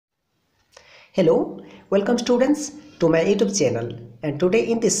Hello, welcome students to my YouTube channel, and today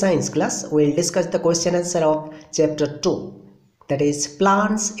in this science class we will discuss the question answer of chapter 2, that is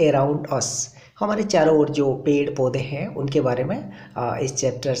plants around us. हमारे चारों ओर जो पेड़ पौधे हैं उनके बारे में इस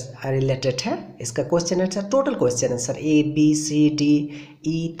चैप्टर रिलेटेड है। इसका question answer, total question answer ABCDE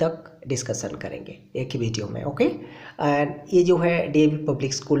तक डिस्कशन करेंगे एक ही वीडियो में। ओके, एंड ये जो है DAV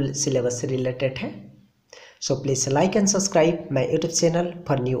पब्लिक स्कूल सिलेबस से रिलेटेड है। So please like and subscribe my YouTube channel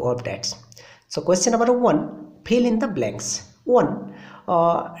for new updates. So question number 1, fill in the blanks. 1.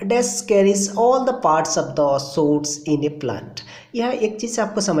 Dash carries all the parts of the shoots in a plant. यह एक चीज़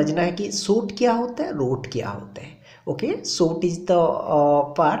आपको समझना है कि shoot क्या होता है, root क्या होता है। Okay, shoot is the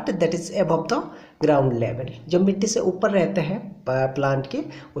part that is above the ground level. जो मिट्टी से ऊपर रहते हैं प्लांट के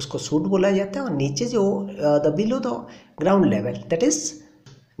उसको shoot बोला जाता है, और नीचे जो the below the ground level that is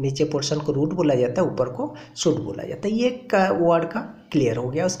नीचे पोर्शन को रूट बोला जाता है, ऊपर को शूट बोला जाता है। ये वर्ड का क्लियर हो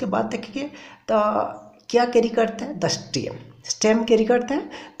गया। उसके बाद देखिए तो क्या कैरी करता है, द स्टेम कैरी करता है।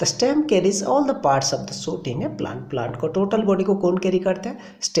 The stem carries all the parts of the shoot in A plant. Plant को टोटल बॉडी को कौन कैरी करता है,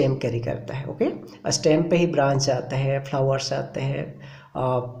 स्टेम कैरी करता है। ओके, स्टेम पे ही ब्रांच आते हैं, फ्लावर्स आते हैं,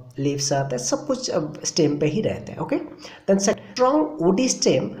 लीव्स आते हैं, सब कुछ स्टेम पे ही रहते हैं। Okay, then strong woody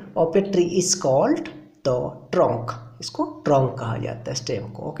stem of a tree is called the trunk. इसको ट्रंक कहा जाता है स्टेम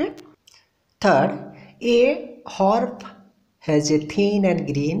को। Okay, third, A हॉर्प has a thin and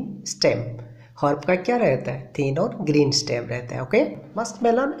green stem. हॉर्प का क्या रहता है, थिन और ग्रीन स्टेम रहता है। Okay,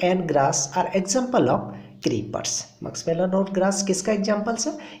 muskmelon and grass are example of creepers. Muskmelon और ग्रास किसका एग्जांपल्स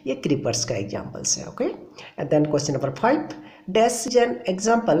है, ये क्रीपर्स का एग्जांपल्स है। Okay, and then question number 5, dash is an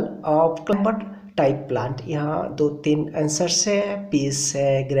example of climber type plant. यहाँ 2-3 आंसर्स है, पीस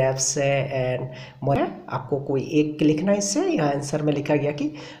है, ग्रेप्स है एंड मोर है। आपको कोई एक लिखना है इससे। यहाँ आंसर में लिखा गया कि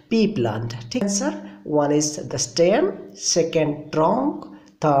पी प्लांट। ठीक, answer 1 is the stem, second trunk,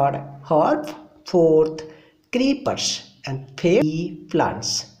 third herb, fourth creepers and fifth P plants.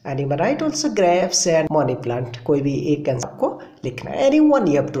 And you right also grapes and money plant. कोई भी एक आंसर आपको लिखना है, any one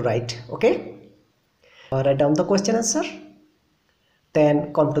you have to right. Okay, write down the question answer, then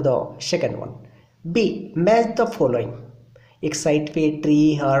come to the second one. B, match the following. एक side पे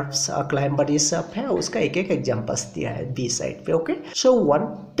tree, herbs, climber ये सब है, उसका एक एक एग्जांपल्स दिया है बी साइड पे। ओके, सो 1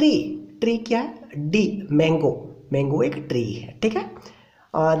 ट्री, ट्री क्या है, डी मैंगो, मैंगो एक ट्री है। ठीक है,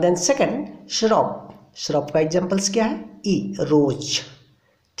 देन सेकंड श्रब, श्रब का एग्जांपल्स क्या है, ई रोज।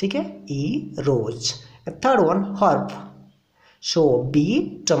 ठीक है, ई रोज। थर्ड वन हर्ब, सो बी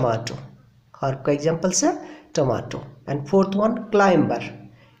टमाटो, हर्ब का एग्जांपल्स है tomato. And fourth one climber,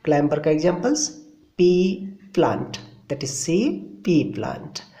 climber का examples pea plant, that is C pea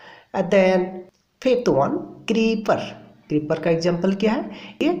plant. And then fifth one creeper, creeper का example क्या है,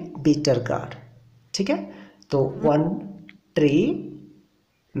 ये bitter gourd। ठीक है, तो 1 tree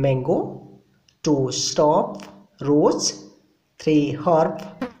mango, 2 shrub rose, 3 herb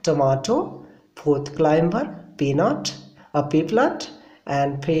tomato, 4th climber peanut, a pea plant,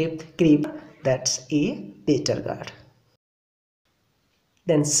 and 5th creeper, that's a bitter gourd.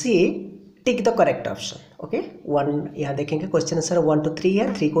 Then C, tick the correct option. Okay, 1 यहाँ देखेंगे question answer 1 to 3 है,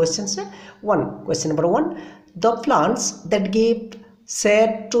 3 question है। 1 question number 1, the plants that give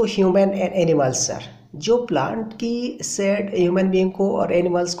shade to human and animals are. जो plant की shade human being को और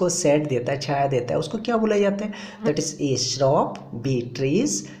animals को shade देता है, छाया देता है, उसको क्या बोला जाता है, that is a shrub, B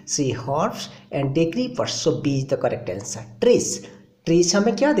trees, C herbs and D creepers. So B is the correct answer. Trees, trees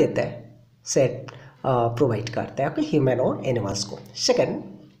हमें क्या देता है, शेड प्रोवाइड करता है ओके, ह्यूमन और एनिमल्स को। Second,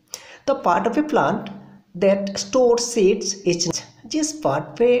 the part of A plant that store seeds is, जिस part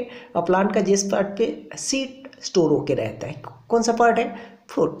पे प्लांट का जिस पार्ट पे सीड स्टोर होके रहता है, कौन सा पार्ट है,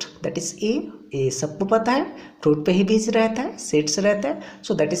 फ्रूट, दैट इज ए सबको पता है, फ्रूट पे ही बीज रहता है, सीड्स रहता है,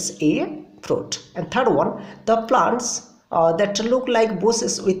 so that is a fruit. And third one, the plants that look like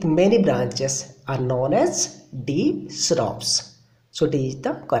bushes with many branches are known as D shrubs. So D is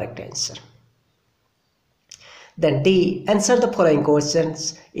the correct answer. Then D, answer the following questions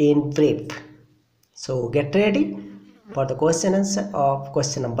in brief. So get ready for the question answer of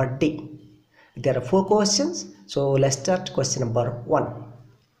question number D. There are 4 questions. So let's start question number 1.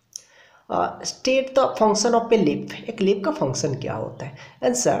 State the function of a leaf. एक leaf का function क्या होता है?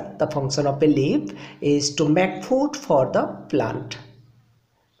 Answer, the function of a leaf is to make food for the plant.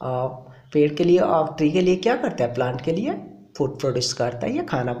 पेड़ के लिए और tree के लिए क्या करता है, प्लांट के लिए फूड प्रोड्यूस करता है या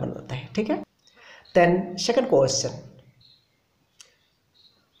खाना बनाता है। ठीक है, then second question,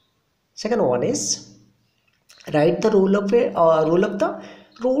 second one is write the role of the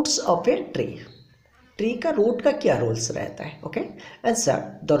roots of a tree. Tree का रूट का क्या रोल्स रहता है। Okay, answer,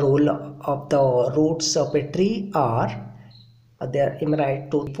 the role of the roots of a tree are there am I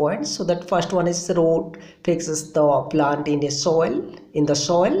right 2 points. So that first one is root fixes the plant in a soil, in the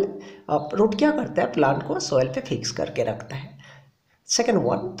soil. root क्या करता है, plant को soil पे fix करके रखता है. Second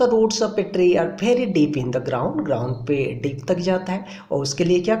one, the roots of a tree are very deep in the ground, ground पे deep तक जाता है और उसके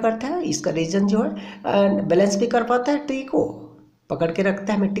लिए क्या करता है, इसका रीजन जो है बैलेंस भी कर पाता है, ट्री को पकड़ के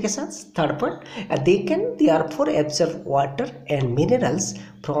रखता है मिट्टी के साथ. Third point, they can therefore absorb water and minerals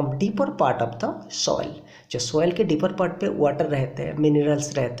from deeper part of the soil. जो सॉइल के डीपर पार्ट पे वाटर रहते हैं,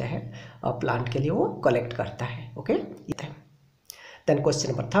 मिनरल्स रहते हैं, प्लांट के लिए वो कलेक्ट करता है. Okay, then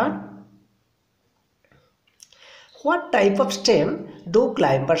question number third, what type of stem do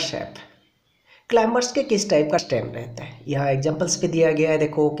climbers have. Climbers के किस टाइप का स्टेम रहता है, यहाँ एग्जांपल्स पे दिया गया है.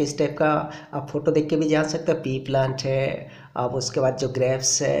 देखो किस टाइप का, आप फोटो देख के भी जान सकते हैं. पी प्लांट है, अब उसके बाद जो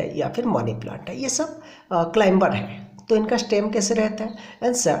ग्रेप्स है या फिर मनी प्लांट है, ये सब क्लाइंबर है. तो इनका स्टेम कैसे रहता है.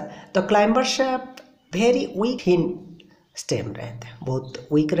 Answer, the climbers have very weak thin stem रहता है, बहुत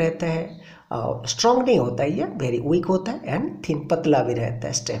वीक रहता है, स्ट्रॉन्ग नहीं होता है, ये वेरी वीक होता है एंड थिन, पतला भी रहता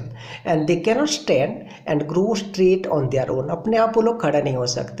है stem. And they cannot stand and grow straight on their own, अपने आप वो लोग खड़े नहीं हो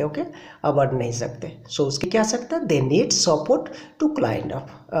सकते. ओके, बढ़ नहीं सकते. सो उसके क्या सकता है, they need support to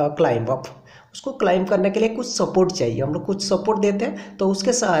climb up. उसको क्लाइंब करने के लिए कुछ सपोर्ट चाहिए, हम लोग कुछ सपोर्ट देते हैं तो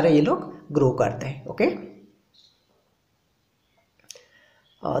उसके सहारे ये लोग ग्रो करते हैं. Okay,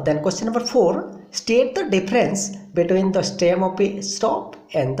 then question number 4, state the difference between the stem of A shrub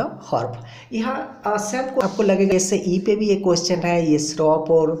and the herb. यहाँ सब को आपको लगेगा इससे ई पे भी एक क्वेश्चन है, ये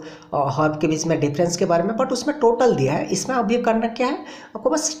श्रब और हर्ब के बीच में डिफरेंस के बारे में, बट उसमें टोटल दिया है. इसमें अभी करना क्या है, आपको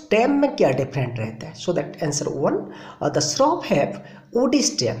बस स्टेम में क्या डिफरेंट रहता है. So that answer 1, the shrub have woody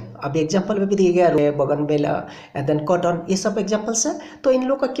stem. अभी एग्जाम्पल में भी दिया गया है, बगनवेला एंड देन कॉटन, ये सब एग्जाम्पल्स है. तो इन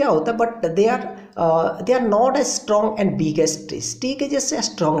लोग का क्या होता है, but they are not as strong and big as trees, T के जैसे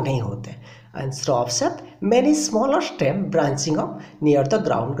स्ट्रॉन्ग नहीं होते. And shrubs have many smaller stem branching up near the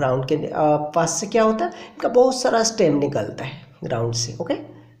ground. Ground के पास से क्या होता है, इनका बहुत सारा स्टेम निकलता है ग्राउंड से. ओके,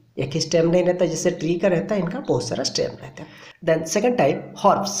 एक ही स्टेम नहीं रहता जैसे ट्री का रहता है, इनका बहुत सारा स्टेम रहता है. Then second type,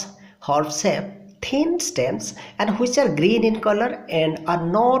 herbs. Herbs have thin stems and which are green in color and are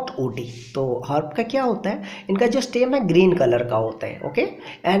not woody. तो हर्ब का क्या होता है, इनका जो स्टेम है ग्रीन कलर का होता है. Okay,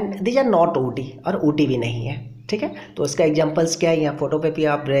 and these are not woody, और वुडी भी नहीं है. ठीक है, तो उसका एग्जांपल्स क्या है, यहाँ फोटो पे भी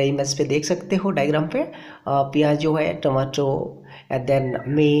आप इमेज पे देख सकते हो, डायग्राम पे. प्याज जो है, tomato and then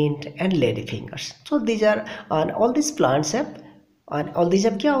mint and lady fingers. So these are all this plants have, all these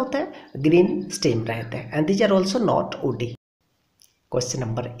have क्या होता है, ग्रीन स्टेम रहता है and these are also not woody. Question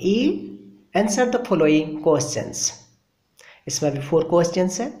number A, answer the following questions. इसमें भी 4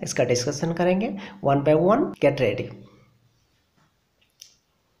 questions है, इसका discussion करेंगे one by one. Get ready.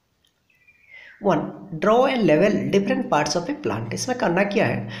 1, draw and level different parts of A plant. इसमें करना क्या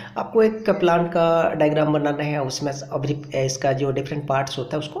है, आपको एक प्लांट का डायग्राम बनाना है, उसमें अभी इसका जो डिफरेंट पार्ट्स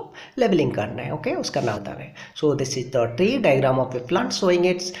होता है उसको लेवलिंग करना है. ओके, उसका नाम बताना है. So this is the tree diagram of A plant showing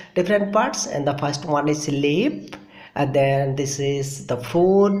it's different parts and the first one is leaf and then this is the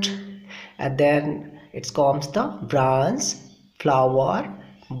fruit and then it comes the branch, flower,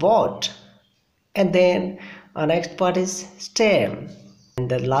 bud, and then next part is stem,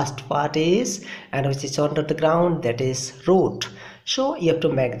 and the last part is, and which is under the ground, that is root. So you have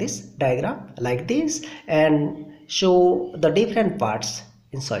to make this diagram like this and show the different parts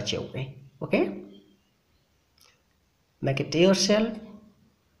in such a way. Okay, make it yourself.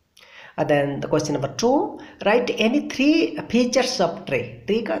 And then the question number 2, write any 3 features of tree.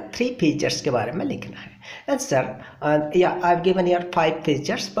 Tree का 3 features के बारे में लिखना है. Answer, yeah, I've given here 5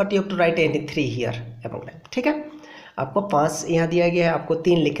 features, but you have to write any 3 here among them. ठीक है, आपको 5 यहाँ दिया गया है, आपको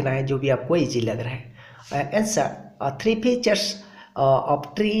 3 लिखना है जो भी आपको इजी लग रहा है. Answer, 3 features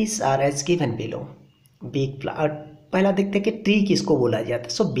of trees are as given below. Big plant, पहला देखते हैं कि ट्री किसको बोला जाता है.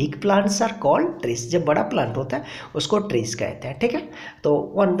 So big plants are called trees. जब बड़ा प्लांट होता है उसको ट्रीज कहते हैं. ठीक है, तो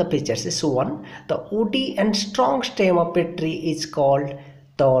one the features is 1, the woody and strong stem of a tree is called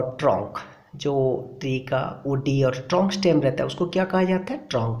the trunk. जो ट्री का वुडी और स्ट्रॉन्ग स्टेम रहता है उसको क्या कहा जाता है,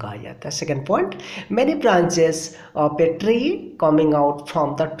 ट्रंक कहा जाता है. Second point, many branches of a tree coming out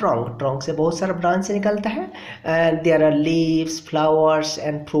from the trunk. Trunk से बहुत सारा ब्रांच निकलता है and there are leaves, flowers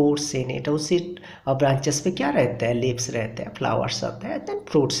and fruits in it. उसी ब्रांचेस पे क्या रहते हैं, लीव्स रहते हैं, फ्लावर्स होते हैं, देन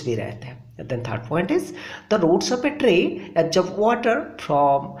फ्रूट्स भी रहते हैं. Then third point is the roots of a tree absorb water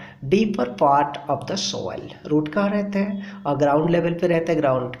from deeper part of the soil. Root कहाँ रहते हैं, और ग्राउंड लेवल पे रहते हैं,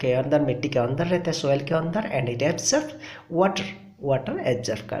 ग्राउंड के अंदर, मिट्टी के अंदर रहते हैं, सोयल के अंदर, and it absorbs water. Water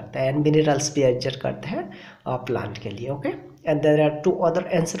एब्जर्व करता है एंड मिनरल्स भी एब्जर्व करते हैं प्लांट के लिए. Okay, and there are 2 other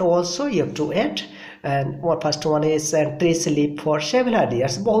answer also you have to add. And first one is trees live for several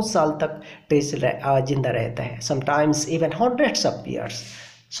years. बहुत साल तक ट्रीज जिंदा रहता है. Sometimes even hundreds of years,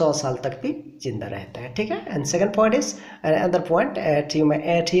 100 साल तक भी जिंदा रहता है. ठीक है. And second point is another point eight you may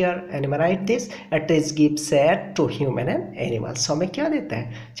at here and you may right this, a trees give shade to human and animals. हमें क्या देता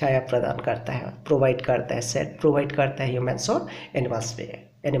है? छाया प्रदान करता है, प्रोवाइड करता है, शेड प्रोवाइड करता है ह्यूमन्स और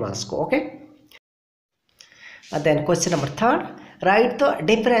एनिमल्स को. Okay. Then question number 3, write the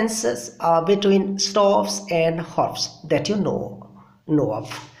differences between shrubs and herbs that you know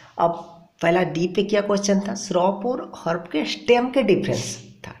of. अब पहला डी पे क्या क्वेश्चन था? श्रॉप और हर्ब के स्टेम के डिफरेंस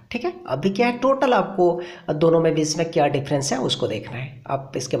था. ठीक है. अभी क्या है, टोटल आपको दोनों में बीच में क्या डिफरेंस है उसको देखना है.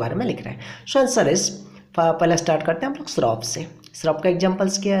 आप इसके बारे में लिख रहे हैं. सो आंसर इज, पहले स्टार्ट करते हैं हम लोग श्रॉप से. श्रॉप का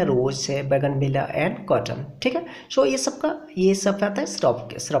एग्जांपल्स क्या है? रोज है, बैगनविला एंड कॉटन. ठीक है. सो ये सब आता है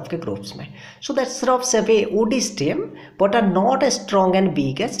श्रॉप के ग्रुप्स में. So that श्रॉप्स have a woody stem but are not as strong and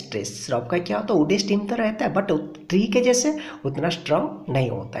big as trees. Shroff का क्या होता है? वुडी स्टेम तो रहता है बट ट्री के जैसे उतना स्ट्रॉन्ग नहीं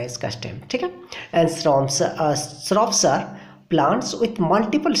होता है इसका स्टेम. ठीक है. And श्रॉप्स are plants with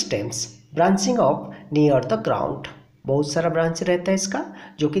multiple stems branching of near the ground. बहुत सारा ब्रांच रहता है इसका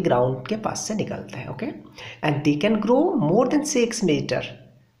जो कि ग्राउंड के पास से निकलता है. Okay. And they can grow more than 6 metre.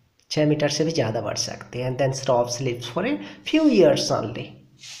 6 metre से भी ज़्यादा बढ़ सकते हैं. And then श्रॉप्स lives for a few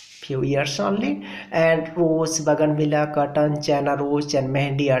years only. And rose, bougainvillea, cotton, china rose and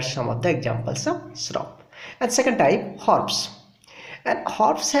mehendi are some of the examples of shrub. And second type, herbs. And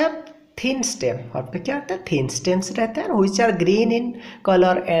herbs have thin stem. herb पे क्या होता है? thin stems रहते हैं which are green in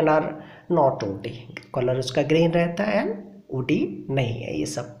color and are not woody. Colour उसका green रहता है and woody नहीं है ये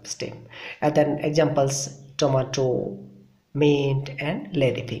सब stem. And then examples tomato, mint and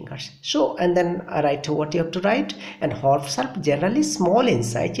lady fingers. So and then write what you have to write. And herbs are generally small in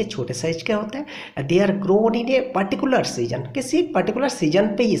size. ये छोटे size के होते हैं. They are grown in a particular season. किसी particular season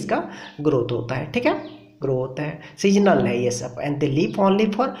पे ही इसका growth होता है. ठीक है. ग्रो होता है, सीजनल है ये सब. And they live only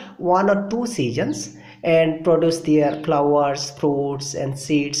for 1 or 2 seasons and produce their flowers, fruits and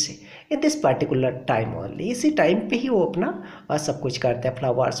seeds in this particular time only. इसी टाइम पे ही वो अपना सब कुछ करते हैं.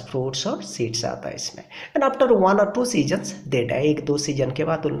 फ्लावर्स, फ्रूट्स और सीड्स आता है इसमें. And after 1 or 2 seasons they die. 1-2 season के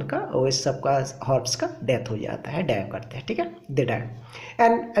बाद उनका वो सबका हर्ब्स का डेथ हो जाता है, डाई करते हैं. ठीक है. They die.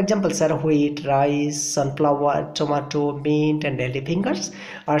 And examples are wheat, rice, sunflower, tomato, mint and lady fingers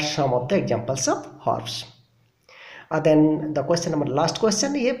are some of the examples of herbs. Then the question number, last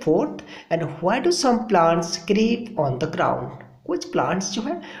question ये 4th. And why do some plants creep on the ground? कुछ plants जो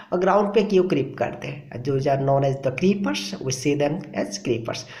है ground पे क्यों creep करते हैं? जो are known as the creepers, we see them as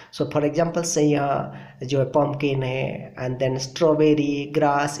creepers. So for example से यहाँ जो है पम्पकिन है एंड देन स्ट्रॉबेरी,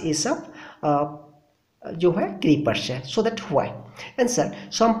 ग्रास, ये सब जो है क्रीपर्स है. So that why? Answer,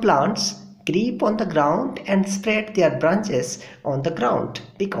 some plants creep on the ground and spread their branches on the ground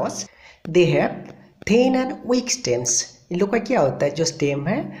because they have thin and weak stems. इन लोग का क्या होता है? जो स्टेम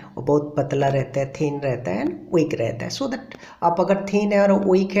है वो बहुत पतला रहता है, थिन रहता है एंड वीक रहता है. सो दैट आप अगर थिन है और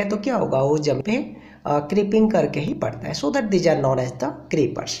वीक है तो क्या होगा? वो जम पे क्रीपिंग करके ही पड़ता है. So that these are known as the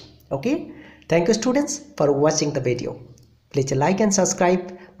creepers. Okay. Thank you students for watching the video. Please like and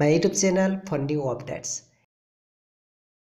subscribe my YouTube channel for new updates.